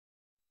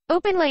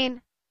Open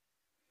lane.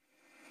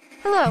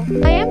 Hello,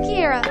 I am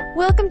Kiera.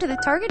 Welcome to the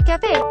Target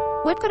Cafe.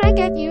 What could I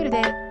get you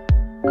today?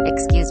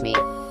 Excuse me.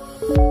 Do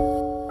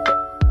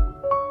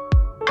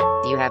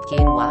you have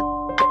quinoa?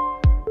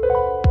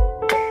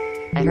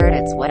 I heard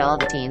it's what all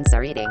the teens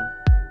are eating.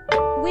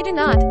 We do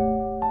not.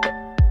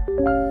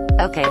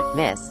 Okay,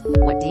 miss.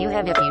 What do you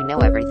have if you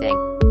know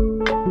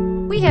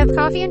everything? We have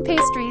coffee and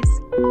pastries.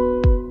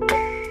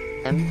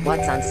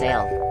 What's on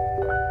sale?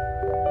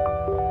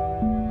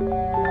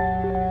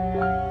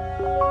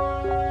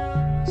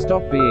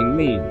 Stop being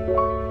mean.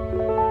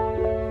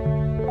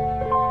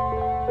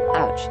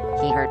 Ouch,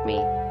 he hurt me.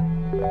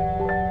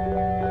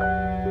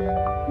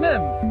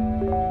 Ma'am.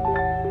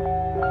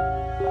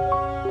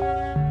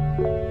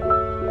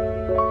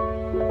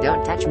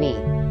 Don't touch me.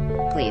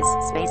 Please,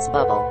 space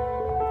bubble.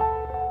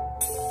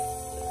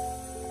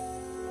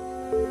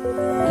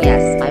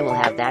 Yes, I will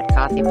have that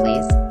coffee,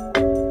 please.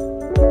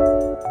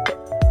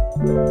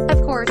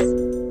 Of course.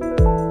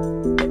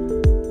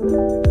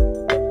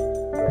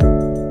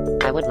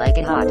 I would like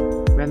it hot.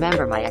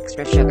 Remember my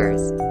extra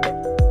sugars.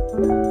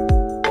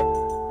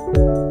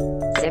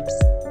 Sips.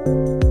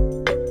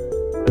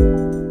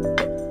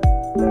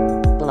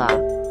 Blah.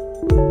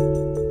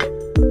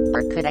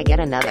 Or could I get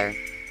another?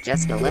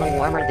 Just a little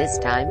warmer this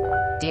time,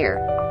 dear.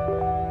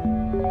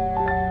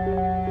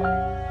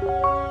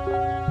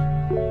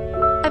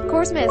 Of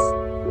course, miss.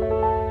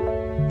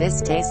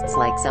 This tastes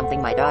like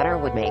something my daughter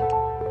would make.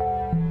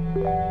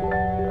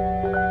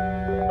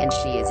 And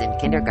she is in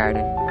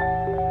kindergarten.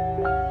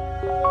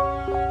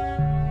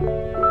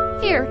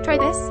 Here, try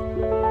this.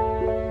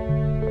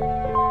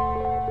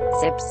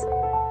 Sips.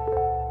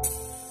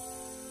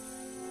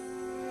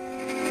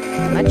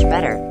 Much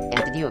better.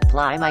 And did you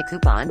apply my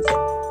coupons?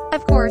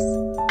 Of course.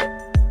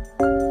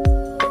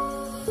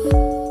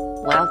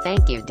 Wow,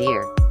 thank you,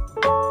 dear.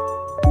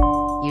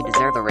 You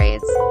deserve a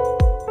raise.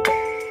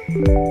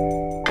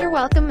 You're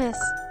welcome, miss.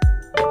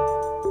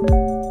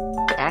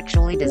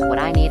 Actually, does what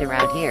I need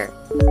around here.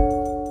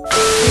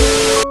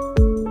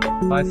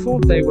 I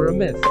thought they were a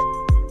myth.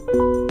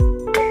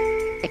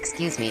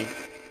 Excuse me.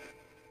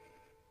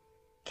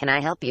 Can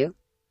I help you?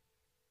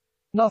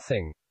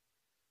 Nothing.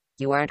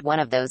 You aren't one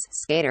of those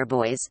skater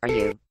boys, are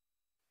you?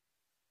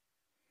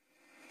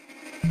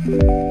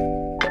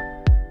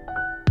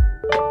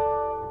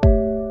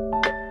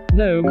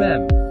 No,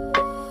 ma'am.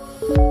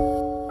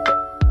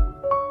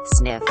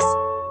 Sniffs.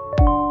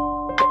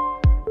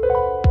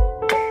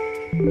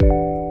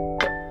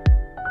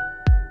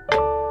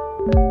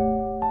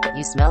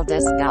 You smell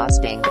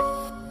disgusting.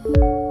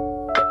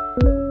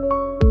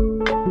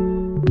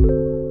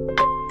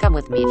 Come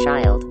with me,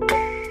 child.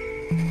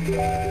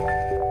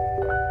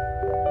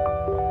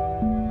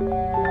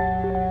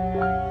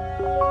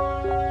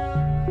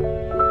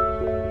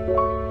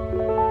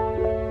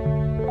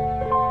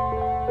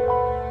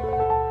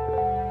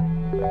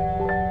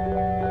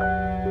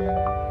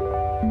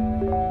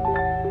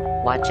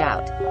 Watch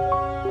out.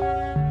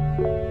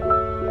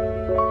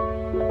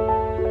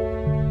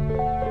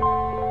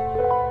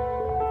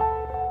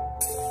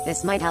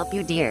 This might help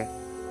you, dear.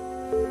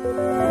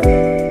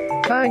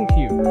 Thank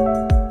you.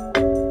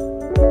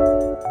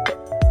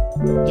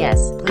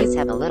 Yes, please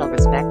have a little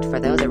respect for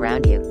those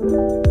around you.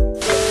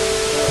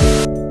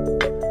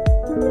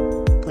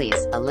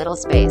 Please, a little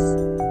space.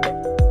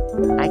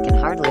 I can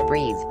hardly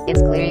breathe.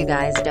 It's clear you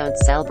guys don't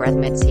sell breath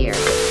mints here.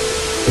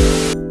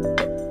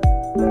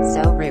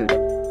 So rude.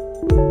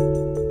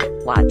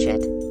 Watch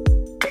it.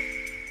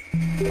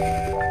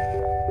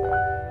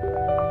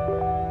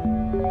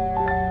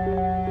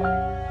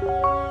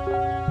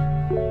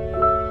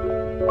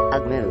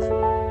 Ugh, move.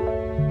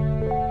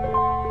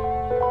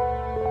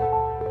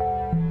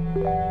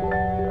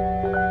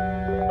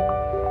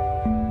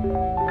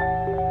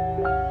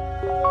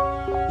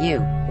 You,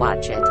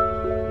 watch it.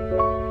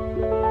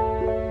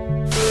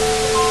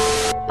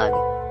 Ugh.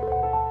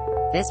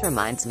 This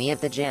reminds me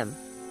of the gym,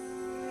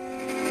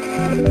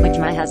 which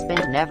my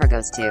husband never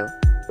goes to.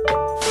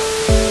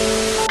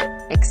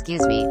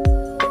 Excuse me.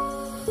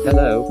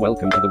 Hello,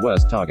 welcome to the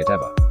worst Target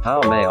ever.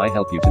 How may I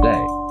help you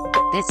today?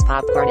 This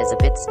popcorn is a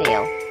bit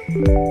stale.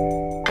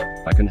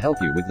 I can help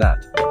you with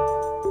that.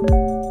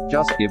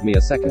 Just give me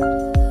a second.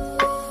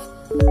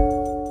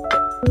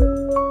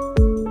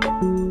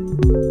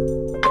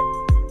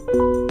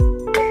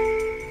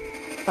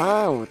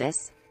 Oh,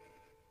 this.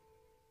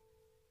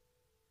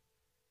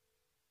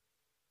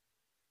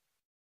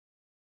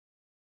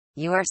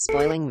 You are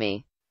spoiling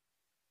me.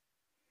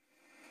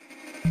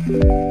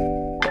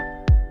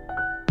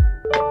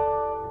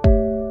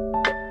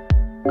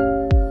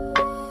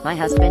 My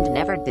husband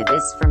never did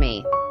this for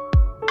me.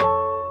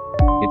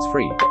 It's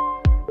free.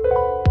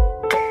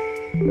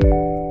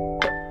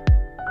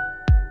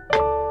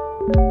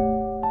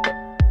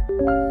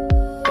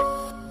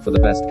 For the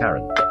best,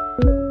 Karen.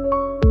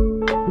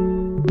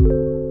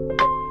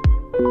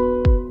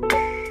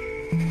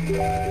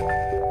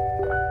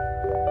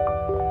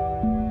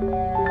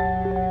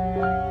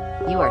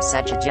 You are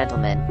such a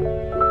gentleman.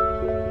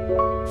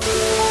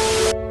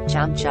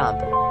 Chomp chomp.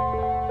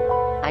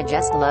 I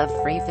just love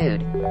free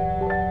food.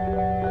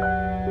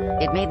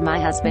 It made my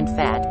husband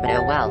fat, but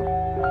oh well.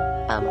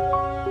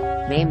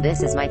 Ma'am,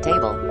 this is my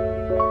table.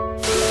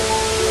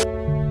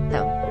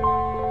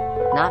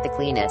 Oh. Not the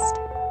cleanest,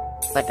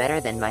 but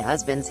better than my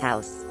husband's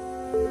house.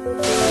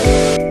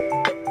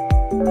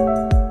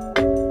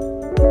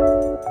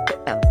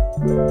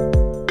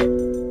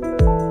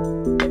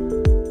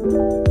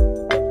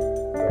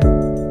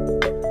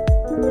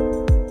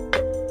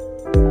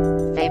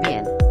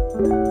 Fabian.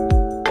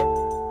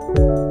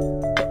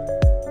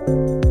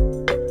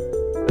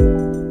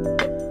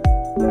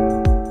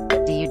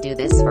 Do you do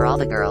this for all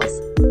the girls?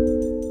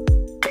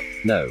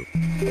 No.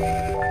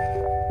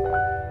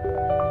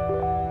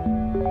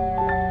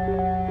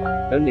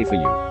 Only for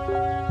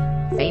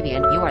you.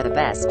 Fabian, you are the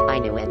best, I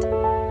knew it.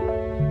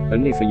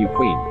 Only for you,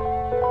 Queen.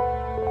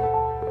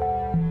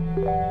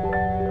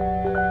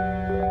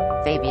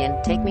 Fabian,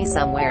 take me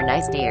somewhere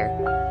nice, dear.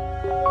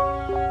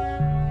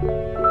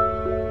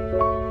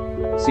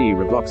 See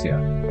Robloxia.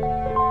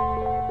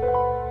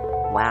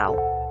 Wow.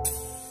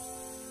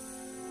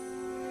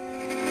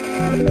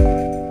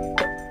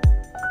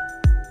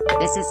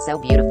 This is so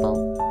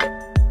beautiful.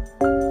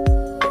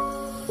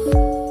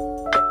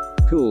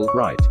 Cool,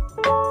 right?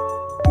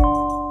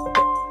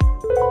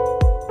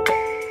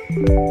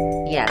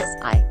 Yes,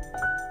 I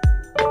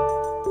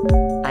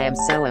am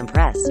so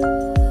impressed.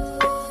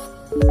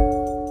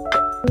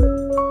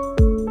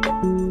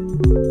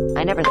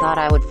 I never thought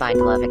I would find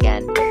love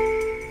again.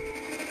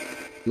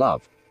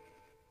 Love.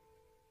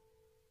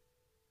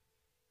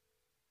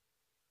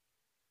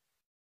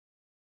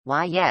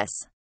 Why,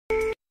 yes.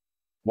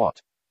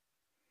 What?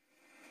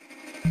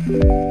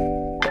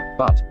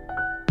 But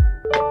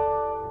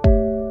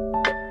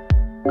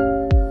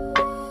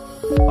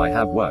I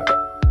have work.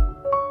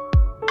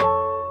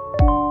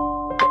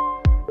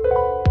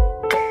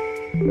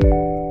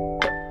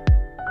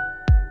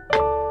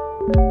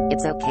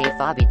 It's okay,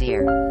 Fabi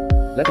dear.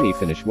 Let me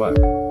finish work.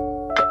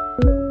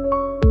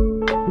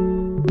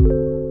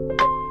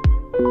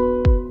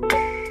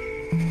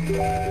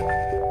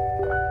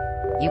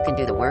 You can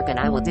do the work and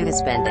I will do the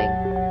spending.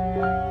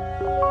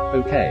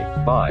 Okay,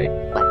 bye.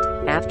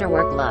 What? After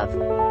work, love.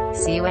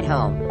 See you at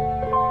home.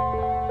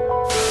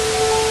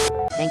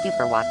 Thank you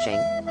for watching.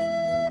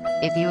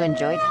 If you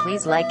enjoyed,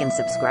 please like and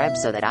subscribe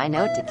so that I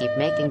know to keep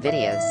making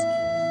videos.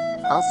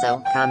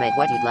 Also, comment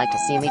what you'd like to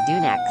see me do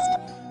next.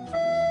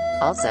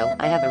 Also,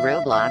 I have a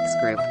Roblox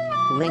group.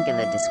 Link in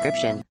the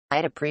description.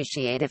 I'd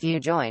appreciate if you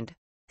joined.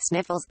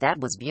 Sniffles, that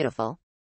was beautiful.